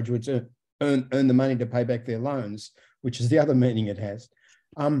international graduates earn the money to pay back their loans, which is the other meaning it has.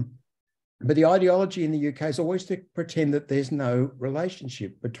 But the ideology in the UK is always to pretend that there's no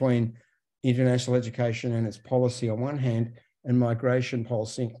relationship between international education and its policy on one hand and migration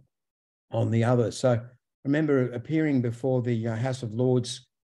policy on the other. So I remember appearing before the House of Lords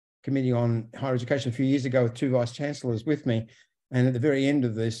Committee on Higher Education a few years ago with two vice-chancellors with me, and at the very end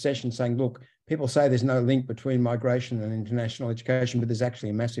of the session saying, look, people say there's no link between migration and international education, but there's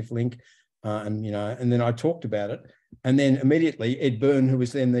actually a massive link. And then I talked about it. And then immediately Ed Byrne, who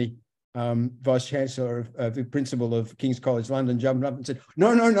was then the Vice-Chancellor of the Principal of King's College London, jumped up and said,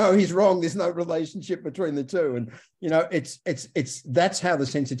 no, he's wrong. There's no relationship between the two. And, that's how the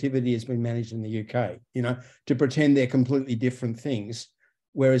sensitivity has been managed in the UK, to pretend they're completely different things.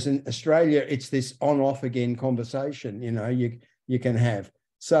 Whereas in Australia, it's this on-off again conversation, you can have.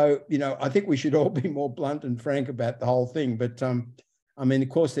 So, I think we should all be more blunt and frank about the whole thing. But I mean, of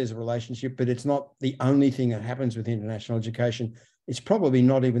course, there's a relationship, but it's not the only thing that happens with international education. It's probably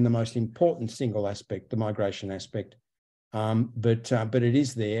not even the most important single aspect, the migration aspect but it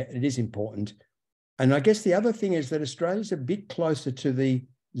is there. It is important. And I guess the other thing is that Australia's a bit closer to the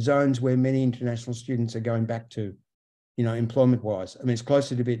zones where many international students are going back to, you know, employment-wise. I mean, it's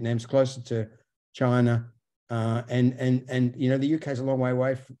closer to Vietnam, it's closer to China, and you know, the UK is a long way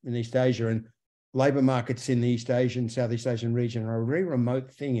away from East Asia, and labour markets in the East Asian, Southeast Asian region are a very remote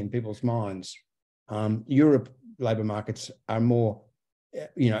thing in people's minds. Europe labour markets are more,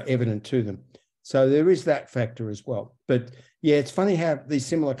 you know, evident to them. So there is that factor as well. But yeah, it's funny how these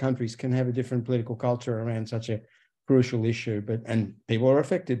similar countries can have a different political culture around such a crucial issue, and people are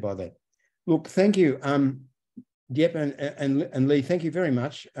affected by that. Look, thank you. Diep and Lee, thank you very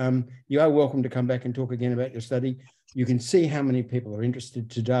much. You are welcome to come back and talk again about your study. You can see how many people are interested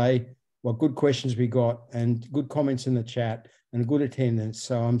today, what good questions we got, and good comments in the chat, and good attendance.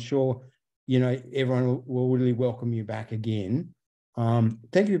 So I'm sure, you know, everyone will really welcome you back again.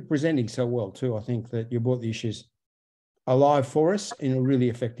 Thank you for presenting so well too. I think that you brought the issues alive for us in a really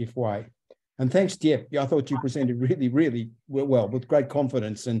effective way. And thanks, Diep. I thought you presented really, really well with great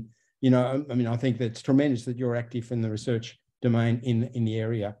confidence. And, you know, I mean, I think that's tremendous that you're active in the research domain in the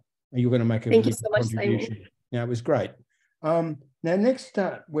area. And you're going to make a big contribution. Yeah, it was great. Now, next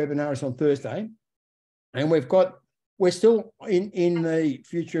webinar is on Thursday. And we're still in the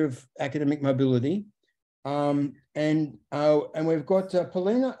future of academic mobility. And we've got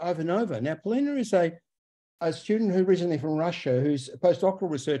Polina Ivanova. Now, Polina is a student who originally from Russia, who's a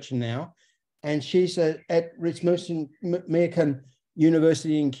postdoctoral researcher now, and she's at Ritsumeikan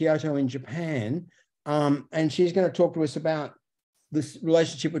University in Kyoto in Japan, and she's going to talk to us about this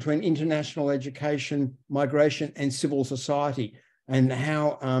relationship between international education, migration, and civil society, and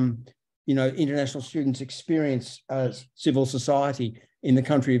how you know, international students experience civil society in the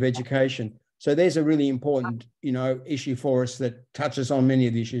country of education. So there's a really important, you know, issue for us that touches on many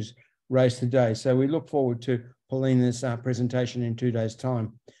of the issues raised today. So we look forward to Paulina's presentation in 2 days'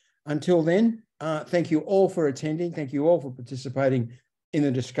 time. Until then, thank you all for attending. Thank you all for participating in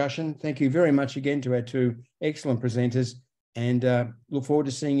the discussion. Thank you very much again to our two excellent presenters, and look forward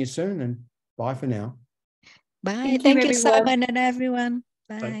to seeing you soon, and bye for now. Bye. Thank you, Simon and everyone.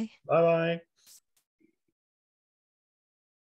 Bye. Bye-bye.